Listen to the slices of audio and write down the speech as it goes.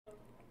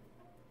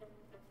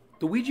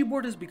The Ouija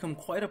board has become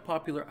quite a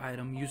popular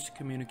item used to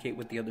communicate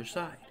with the other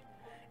side.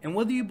 And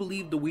whether you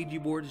believe the Ouija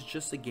board is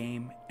just a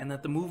game and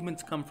that the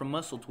movements come from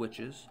muscle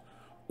twitches,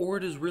 or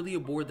it is really a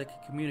board that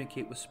can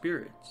communicate with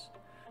spirits,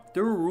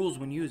 there are rules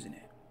when using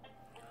it.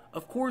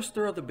 Of course,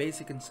 there are the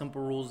basic and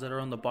simple rules that are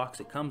on the box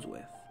it comes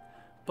with,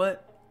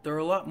 but there are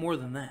a lot more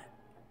than that.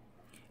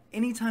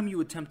 Anytime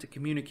you attempt to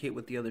communicate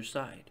with the other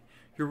side,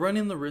 you're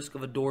running the risk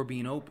of a door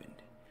being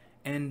opened,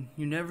 and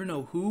you never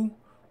know who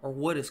or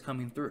what is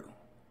coming through.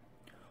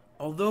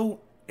 Although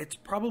it's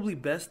probably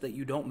best that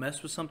you don't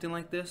mess with something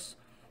like this,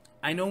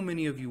 I know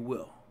many of you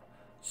will.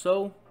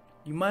 So,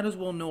 you might as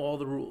well know all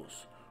the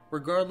rules,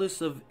 regardless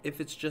of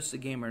if it's just a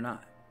game or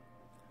not.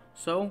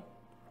 So,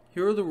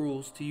 here are the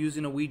rules to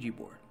using a Ouija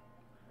board.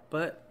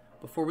 But,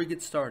 before we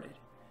get started,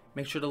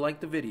 make sure to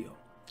like the video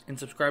and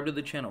subscribe to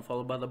the channel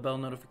followed by the bell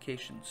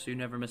notification so you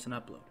never miss an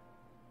upload.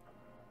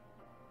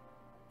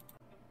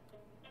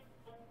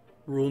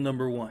 Rule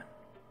number 1.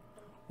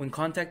 When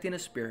contacting a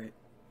spirit,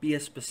 be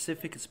as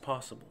specific as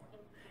possible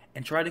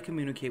and try to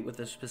communicate with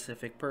a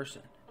specific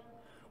person.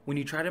 When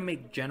you try to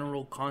make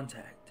general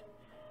contact,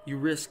 you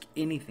risk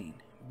anything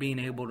being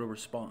able to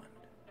respond.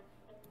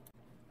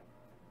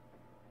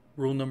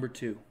 Rule number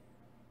 2.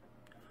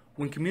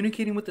 When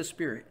communicating with a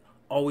spirit,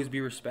 always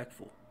be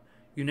respectful.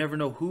 You never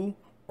know who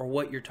or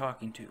what you're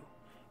talking to,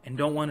 and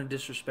don't want to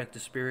disrespect a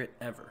spirit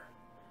ever.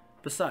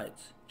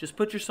 Besides, just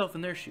put yourself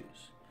in their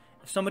shoes.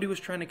 If somebody was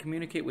trying to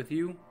communicate with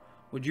you,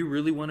 would you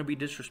really want to be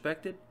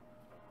disrespected?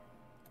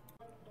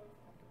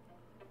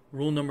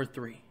 Rule number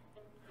 3.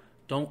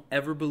 Don't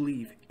ever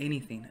believe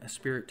anything a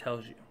spirit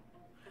tells you.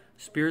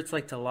 Spirits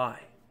like to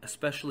lie,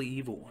 especially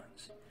evil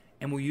ones,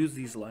 and will use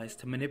these lies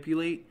to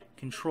manipulate,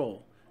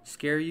 control,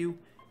 scare you,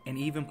 and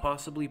even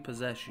possibly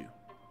possess you.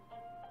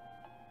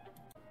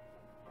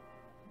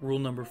 Rule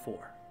number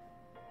 4.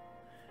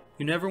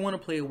 You never want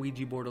to play a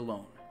Ouija board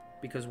alone,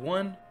 because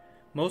 1,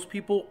 most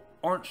people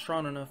aren't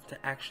strong enough to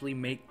actually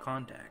make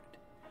contact.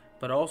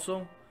 But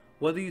also,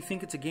 whether you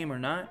think it's a game or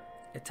not,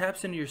 it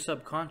taps into your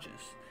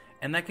subconscious,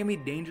 and that can be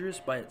dangerous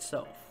by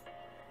itself.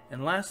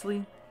 And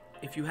lastly,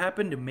 if you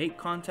happen to make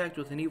contact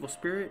with an evil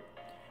spirit,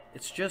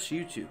 it's just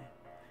you two,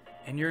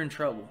 and you're in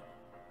trouble.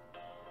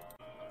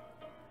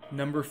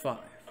 Number 5.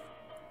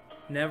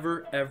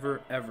 Never,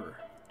 ever, ever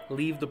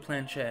leave the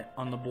planchette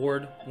on the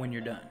board when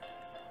you're done.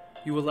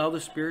 You allow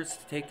the spirits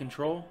to take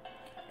control,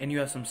 and you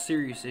have some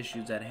serious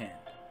issues at hand.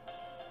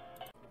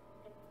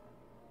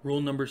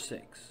 Rule number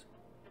 6.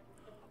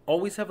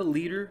 Always have a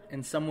leader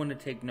and someone to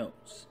take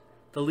notes.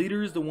 The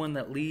leader is the one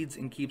that leads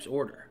and keeps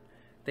order.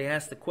 They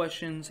ask the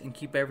questions and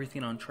keep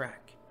everything on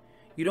track.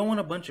 You don't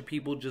want a bunch of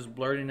people just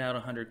blurting out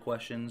 100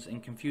 questions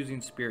and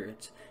confusing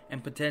spirits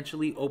and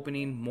potentially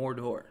opening more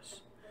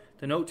doors.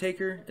 The note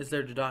taker is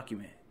there to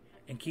document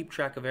and keep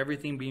track of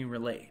everything being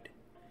relayed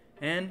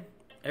and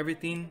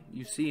everything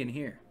you see and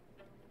hear.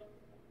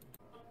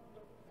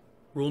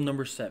 Rule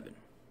number 7.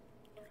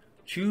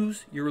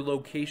 Choose your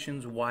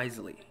locations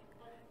wisely.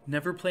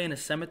 Never play in a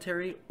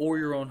cemetery or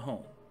your own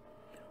home.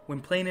 When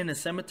playing in a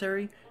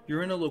cemetery,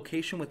 you're in a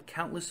location with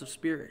countless of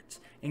spirits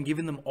and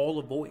giving them all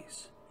a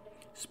voice.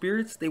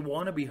 Spirits, they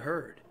want to be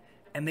heard,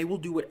 and they will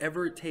do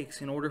whatever it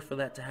takes in order for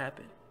that to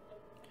happen.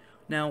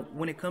 Now,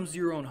 when it comes to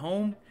your own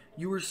home,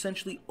 you are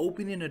essentially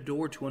opening a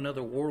door to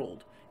another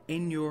world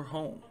in your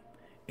home,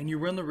 and you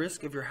run the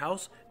risk of your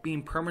house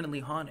being permanently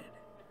haunted.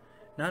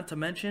 Not to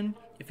mention,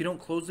 if you don't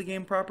close the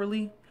game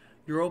properly,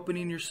 you're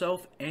opening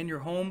yourself and your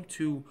home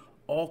to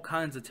all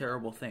kinds of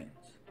terrible things.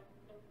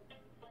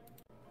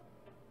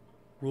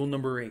 Rule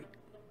number 8.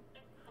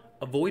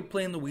 Avoid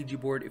playing the Ouija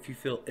board if you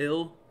feel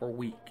ill or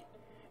weak.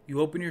 You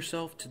open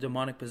yourself to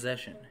demonic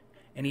possession,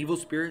 and evil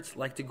spirits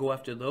like to go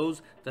after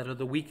those that are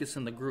the weakest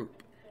in the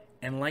group,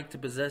 and like to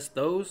possess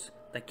those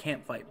that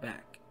can't fight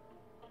back.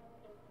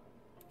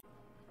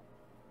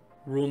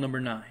 Rule number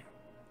 9.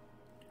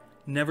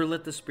 Never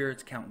let the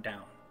spirits count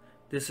down.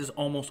 This is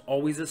almost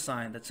always a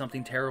sign that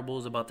something terrible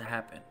is about to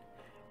happen,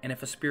 and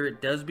if a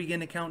spirit does begin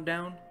to count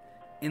down,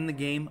 end the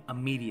game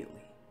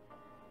immediately.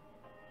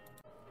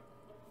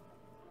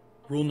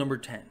 Rule number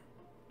 10.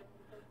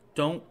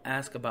 Don't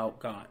ask about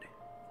God.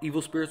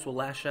 Evil spirits will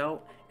lash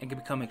out and can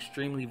become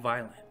extremely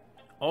violent.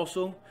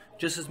 Also,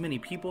 just as many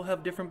people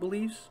have different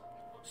beliefs,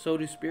 so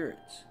do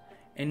spirits.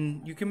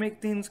 And you can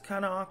make things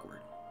kind of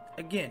awkward.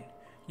 Again,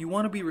 you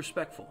want to be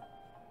respectful.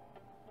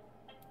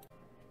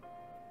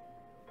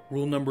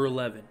 Rule number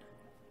 11.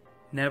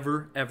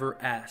 Never ever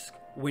ask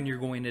when you're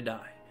going to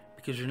die,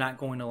 because you're not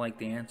going to like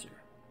the answer.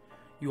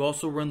 You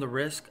also run the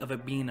risk of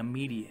it being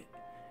immediate.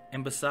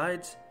 And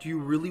besides, do you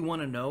really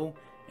want to know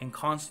and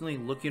constantly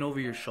looking over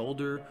your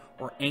shoulder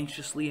or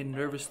anxiously and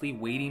nervously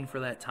waiting for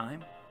that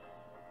time?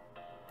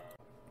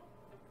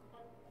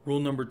 Rule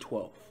number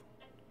 12.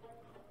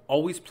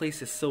 Always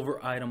place a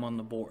silver item on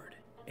the board.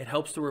 It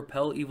helps to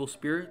repel evil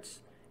spirits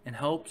and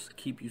helps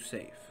keep you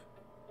safe.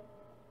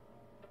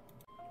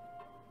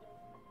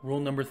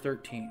 Rule number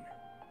 13.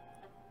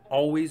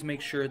 Always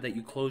make sure that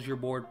you close your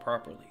board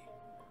properly.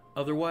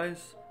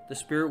 Otherwise, the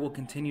spirit will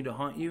continue to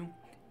haunt you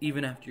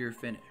even after you're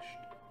finished.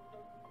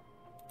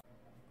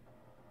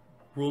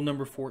 Rule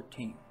number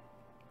 14.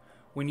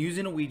 When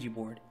using a Ouija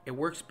board, it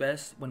works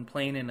best when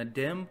playing in a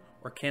dim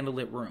or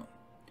candlelit room.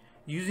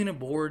 Using a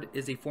board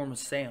is a form of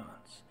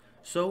seance,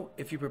 so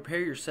if you prepare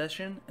your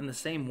session in the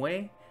same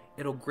way,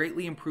 it'll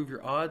greatly improve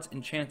your odds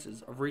and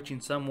chances of reaching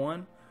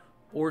someone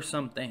or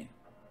something.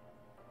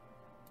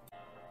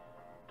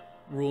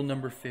 Rule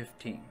number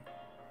 15.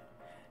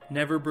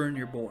 Never burn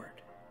your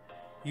board.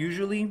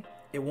 Usually,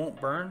 it won't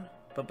burn,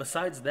 but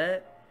besides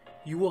that,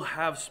 you will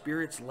have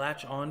spirits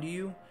latch onto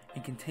you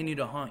and continue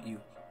to haunt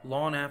you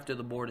long after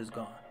the board is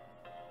gone.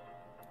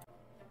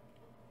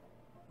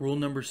 Rule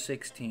number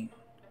 16.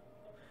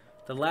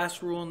 The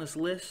last rule on this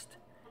list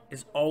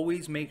is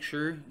always make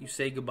sure you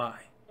say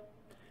goodbye.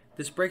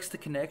 This breaks the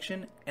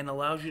connection and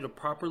allows you to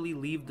properly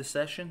leave the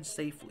session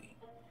safely.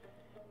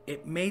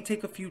 It may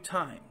take a few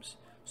times,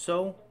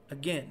 so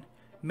again,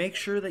 make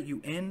sure that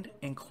you end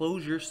and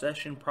close your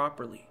session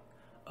properly.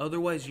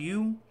 Otherwise,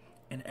 you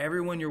and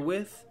everyone you're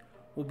with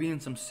will be in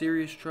some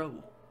serious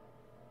trouble.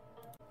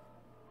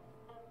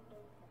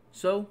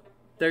 So,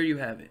 there you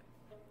have it.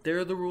 There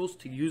are the rules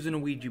to using a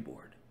Ouija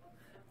board.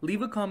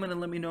 Leave a comment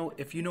and let me know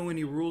if you know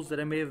any rules that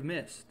I may have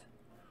missed.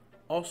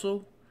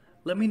 Also,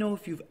 let me know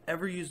if you've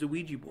ever used a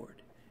Ouija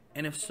board,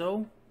 and if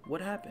so,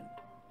 what happened?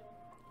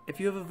 If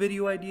you have a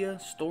video idea,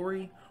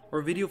 story, or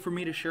a video for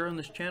me to share on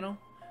this channel,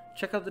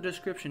 check out the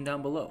description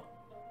down below.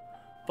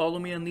 Follow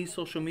me on these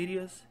social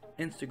medias,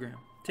 Instagram,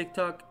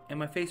 TikTok, and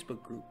my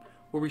Facebook group,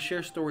 where we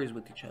share stories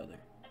with each other.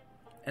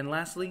 And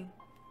lastly,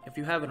 if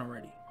you haven't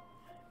already,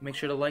 make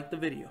sure to like the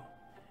video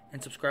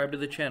and subscribe to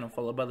the channel,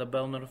 followed by the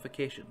bell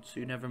notification so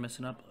you never miss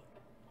an upload.